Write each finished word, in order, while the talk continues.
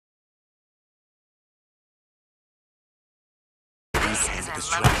get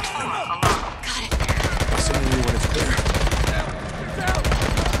distracted. Got it. Signal you when it's clear. Now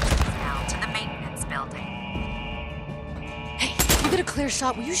to the maintenance building. Hey, you get a clear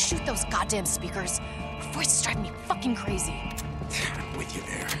shot. Will you shoot those goddamn speakers? Your voice is driving me fucking crazy. I'm with you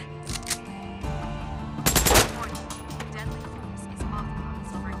there. Deadly force is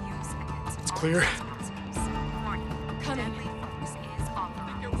authorized for use against It's all clear. trespassers. Warning. Coming. Deadly force is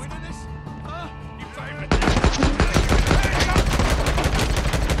authorized. You're winning this? Huh? You fighting?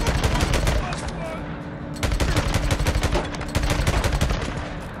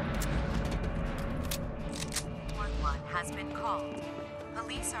 Has been called.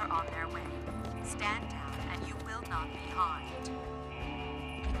 Police are on their way. Stand down and you will not be harmed.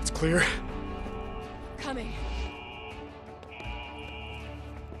 It's clear. Coming.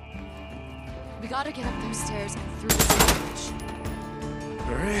 We gotta get up those stairs and through this bridge.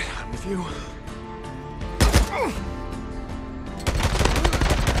 All right, I'm with you.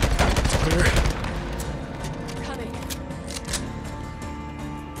 It's clear. Coming.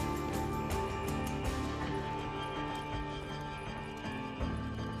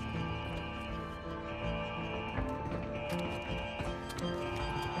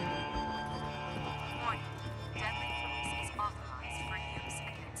 Warning. Deadly force is authorized for use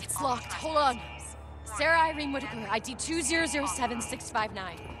against It's all locked. Hold on. trespassers. Sarah Irene Whitaker, ID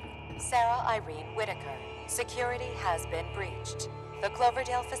 2007659. Sarah Irene Whitaker, security has been breached. The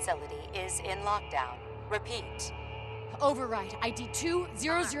Cloverdale facility is in lockdown. Repeat. Override. ID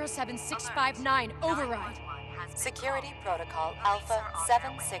 2007659. Override. Security protocol Alpha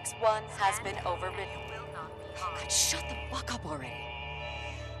 761 has been overridden. God, shut the fuck up already.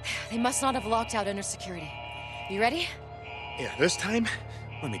 They must not have locked out inner security. You ready? Yeah, this time,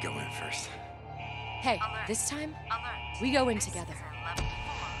 let me go in first. Hey, this time, Alert. we go in This together. is a level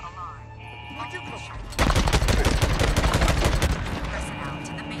 4 alarm. Multiple shots. Personnel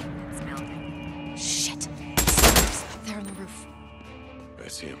to the maintenance building. Shit. Somebody's up there on the roof. I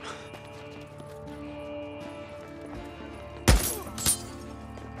see him.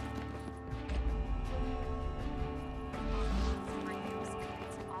 For use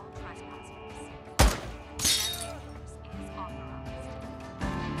against all trespassers. Deadly force is authorized.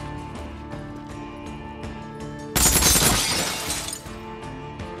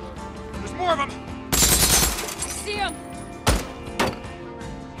 There's more of them! I see him.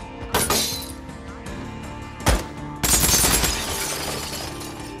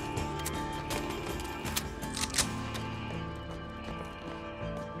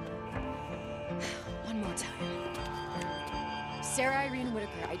 One more time. Sarah Irene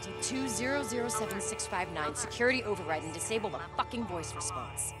Whitaker, ID 2007659. Security override and disable the fucking voice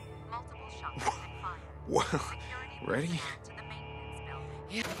response. Multiple shots have been fired. Well, Security ready? personnel to the maintenance building.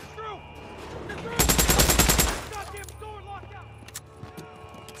 Yeah. Through! Get through! Goddamn door locked out!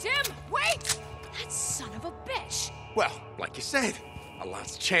 Tim, wait! That son of a bitch. Well, like you said, a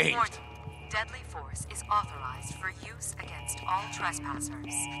lot's changed. Warning. Deadly force is authorized for use against all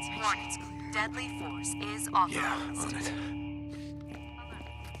trespassers. Warning. Deadly force is Yeah, authorized. on it. Alert.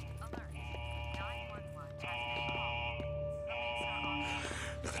 Alert. 911 has been called. Police are on their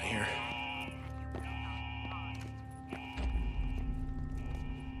way. Nothing here. And you will not be harmed.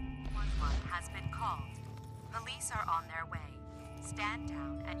 911 has been called. Police are on their way. Stand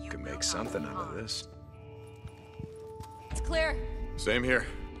down and you Could will make not something be out of harmed. this. It's clear. Same here.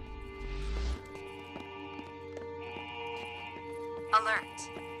 Alert!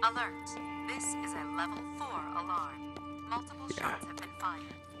 Alert! This is a level 4 alarm. Multiple Yeah. shots have been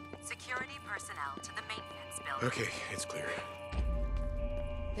fired. Security personnel to the maintenance building. Okay, it's clear.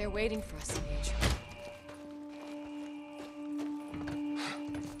 They're waiting for us in the atrium.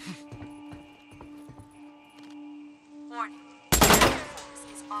 Warning. Deadly force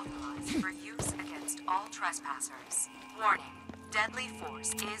is authorized for use against all trespassers. Warning. Deadly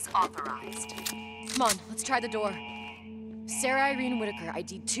force is authorized. Come on, let's try the door. Sarah Irene Whitaker,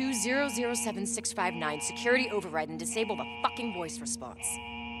 ID 2007659. Security override and disable the fucking voice response.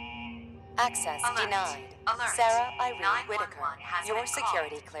 Access Alert. denied. Alert. Sarah Irene 911 Whitaker, has your been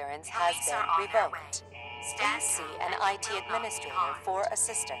security called. clearance has Police been are on their way. revoked. Stand Please see down an and you IT will not be administrator harmed. for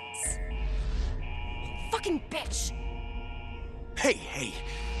assistance. Fucking bitch! Hey!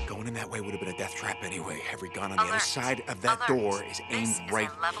 Going in that way would have been a death trap anyway. Every gun on the other Alert. side of that Alert. door is aimed This is right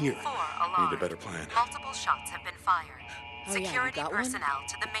a level here. 4 We alarm. need a better plan. Multiple shots have been fired. Oh, yeah, you Security got one? personnel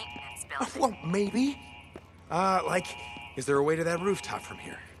to the maintenance building. Well, maybe. Is there a way to that rooftop from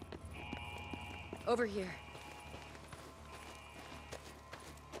here? Over here.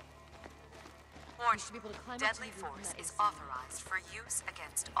 Warning. should be able to climb up to Deadly the roof force from that is AC. authorized for use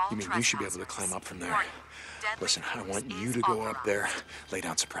against all You mean you should be able to climb up from there? Warning. Deadly Listen, I force want you is to go up there, authorized. lay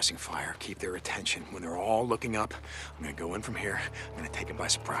down suppressing fire, keep their attention. When they're all looking up, I'm gonna go in from here. I'm gonna take them by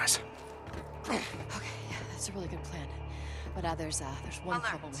surprise. Okay, yeah, that's a really good plan. But there's one Alert.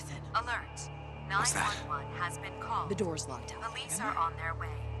 problem with it. Alert. What's that? 911 has been called. The door's locked out. Police are on their way.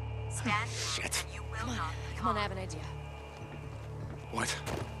 Stand down Shit. and you will Come on, not be come on, I have harmed. an idea. What?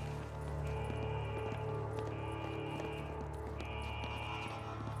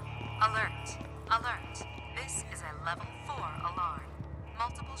 Alert. Alert. This is a level 4 alarm.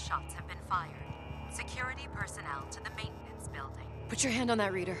 Multiple shots have been fired. Security personnel to the maintenance building. Put your hand on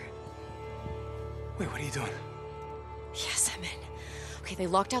that reader. Wait, what are you doing? Yes, I'm in. Okay, they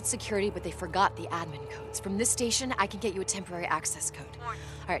locked out security, but they forgot the admin codes. From this station, I can get you a temporary access code. Warning.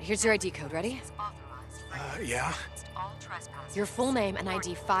 All right, here's your ID code. Ready? Is authorized for use Yeah? against all trespassers. Your full name and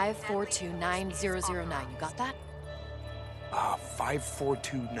ID Warning. 5429009. You got that?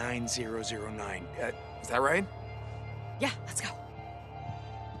 5429009. Is that right? Yeah, let's go.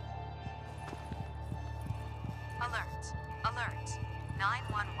 Alert. Alert.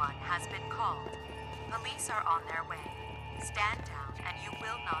 911 has been called. Police are on their way. Stand down and you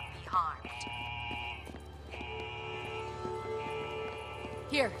will not be harmed.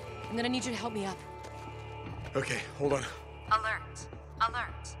 Here, I'm gonna need you to help me up. Okay, hold on. Alert.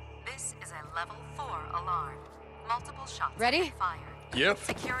 Alert. This is a level 4 alarm. Multiple shots Ready? have been fired. Yep.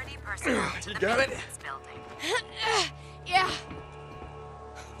 Security personnel to You the got it? maintenance building. Yeah.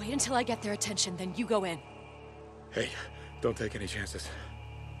 Wait until I get their attention, then you go in. Hey, don't take any chances.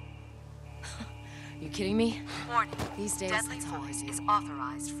 You kidding me? Warning. These days, Deadly that's all I force do. is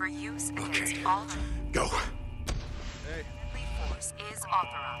authorized for use against Okay. all. Go. Deadly force is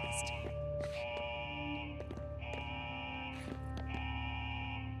authorized.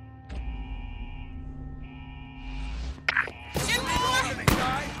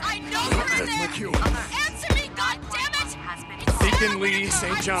 I know you're in there! Cue. Answer me, goddammit! Has been Deacon Lee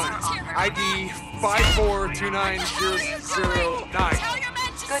St. John. ID 5429009. Tell your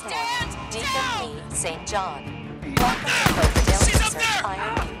men to Good stand morning, Deacon down! Lee St. John. Welcome to Cloverdale She's up Research there!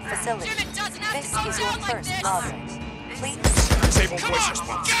 Ironview facility. Jim, it doesn't have This to go is your down like first this. login. Please. Disable Come voice on,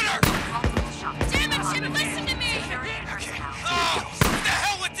 response. get her! multiple shots. Damn it, Jim, listen to me! Security personnel. Oh, what the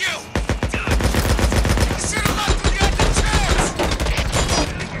hell with you? You should have left when you had the chance!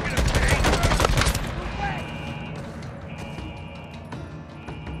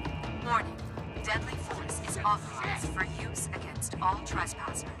 Warning. Deadly force is authorized for use against all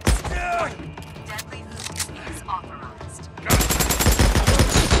trespassers. Warning. Deadly force is authorized.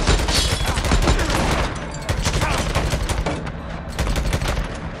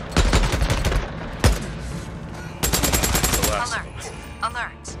 Alert.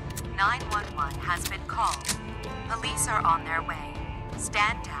 Alert. 911 has been called. Police are on their way.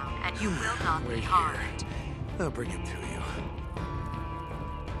 Stand down and you will not be Wait harmed. here. I'll bring him to you.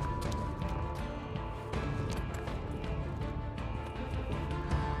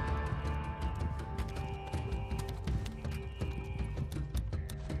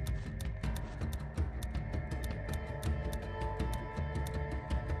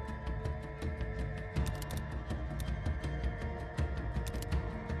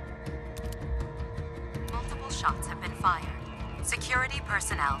 Multiple shots have been fired. Security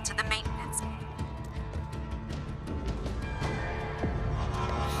personnel to the maintenance.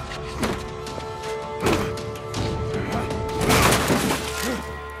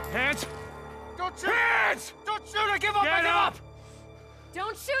 Hands! Don't shoot! Hands! Don't shoot! I give up! I give up!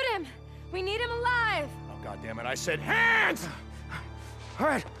 Don't shoot him! We need him alive! Oh, God damn it, I said hands! All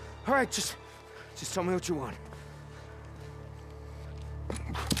right, just tell me what you want.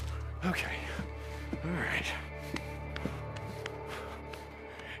 Okay, all right.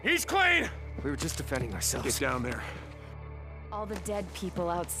 He's clean! We were just defending ourselves. Get down there. All the dead people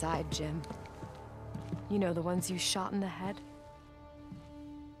outside, Jim. You know, the ones you shot in the head?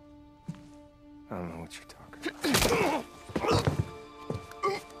 I don't know what you're talking about.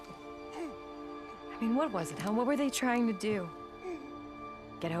 I mean, what was it, huh? What were they trying to do?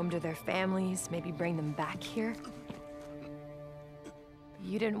 Get home to their families, maybe bring them back here?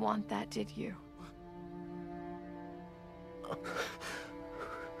 You didn't want that, did you?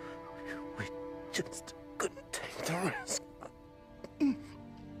 We just couldn't take the risk.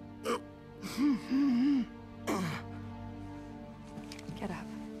 Get up.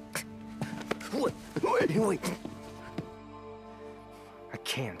 Wait. I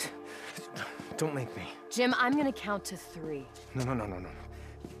can't. Don't make me. Jim, I'm gonna count to 3. No.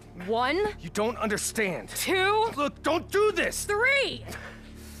 1, You don't understand. 2, Look, don't do this! 3!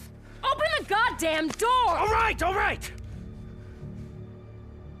 Open the goddamn door! All right, all right!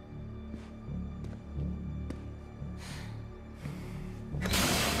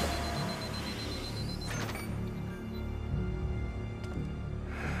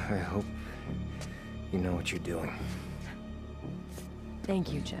 I hope you know what you're doing.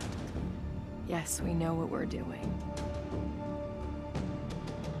 Thank you, Jim. Yes, we know what we're doing.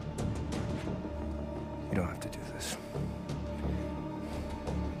 You don't have to do this.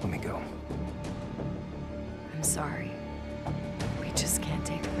 Let me go. I'm sorry. We just can't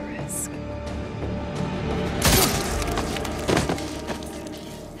take the risk.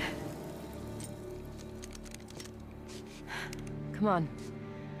 Come on.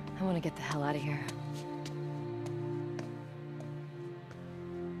 I want to get the hell out of here.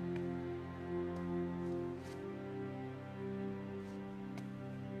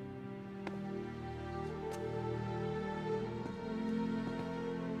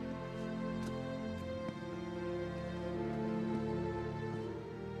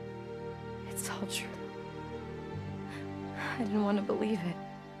 It's all true. I didn't want to believe it.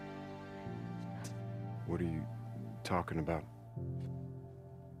 What are you talking about?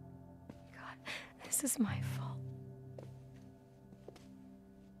 God, this is my fault.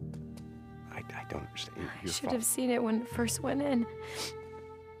 I don't understand. I should have seen it when it first went in.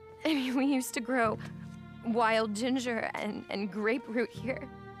 I mean, we used to grow wild ginger and grapefruit here.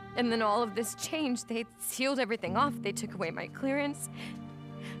 And then all of this changed. They sealed everything off. They took away my clearance.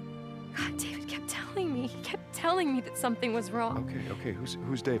 God, David kept telling me. He kept telling me that something was wrong. Okay.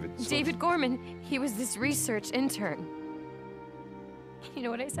 Who's David? David Gorman, he was this research intern. You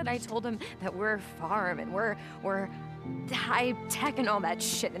know what I said? I told him that we're a farm and we're high tech and all that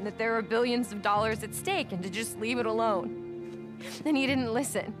shit, and that there are billions of dollars at stake, and to just leave it alone. And he didn't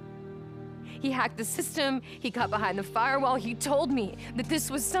listen. He hacked the system, he got behind the firewall, he told me that this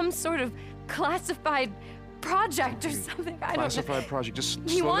was some sort of classified project or something. I don't know. Classified project. Just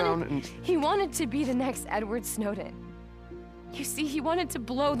slow down and... He wanted to be the next Edward Snowden. You see, he wanted to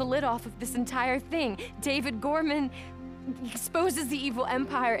blow the lid off of this entire thing. David Gorman exposes the evil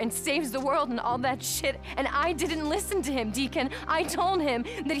empire and saves the world and all that shit, and I didn't listen to him, Deacon. I told him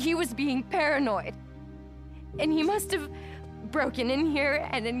that he was being paranoid. And he must have broken in here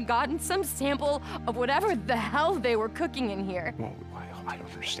and then gotten some sample of whatever the hell they were cooking in here. Well, I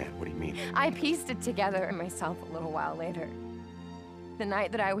don't understand. What do you mean? I pieced it together myself a little while later. The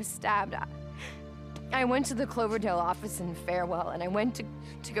night that I was stabbed, I went to the Cloverdale office in Farewell, and I went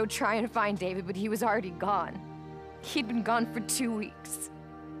to go try and find David, but he was already gone. He'd been gone for 2 weeks.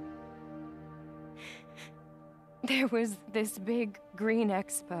 There was this big green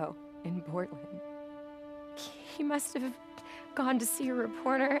expo in Portland. He must have gone to see a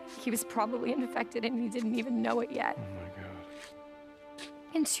reporter. He was probably infected and he didn't even know it yet. Oh my God.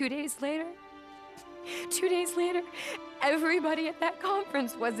 And 2 days later, everybody at that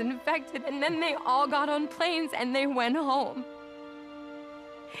conference was infected, and then they all got on planes and they went home.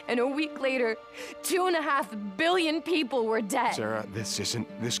 And a week later, 2.5 billion people were dead. Sarah,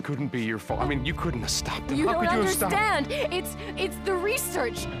 this couldn't be your fault. I mean, you couldn't have stopped them. You How don't could you have stopped? understand. It's the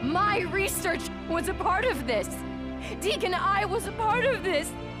research. My research was a part of this. Deacon, I was a part of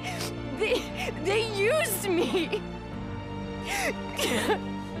this. They used me.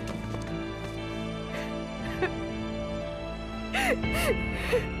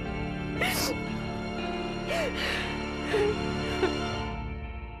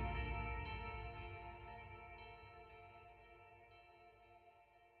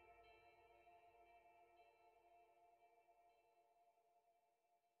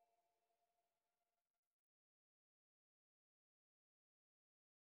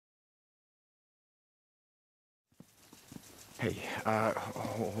 Hey,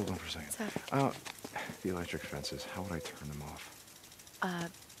 hold on for a second. What's up? The electric fences, how would I turn them off?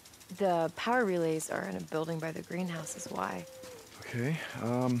 The power relays are in a building by the greenhouse is why. Okay,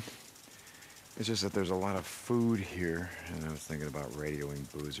 it's just that there's a lot of food here, and I was thinking about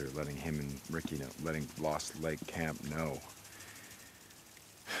radioing Boozer, letting him and Ricky know, letting Lost Lake Camp know.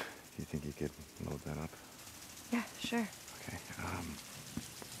 You think you could load that up? Yeah, sure. Okay, I'm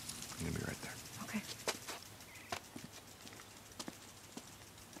gonna be right there. Okay.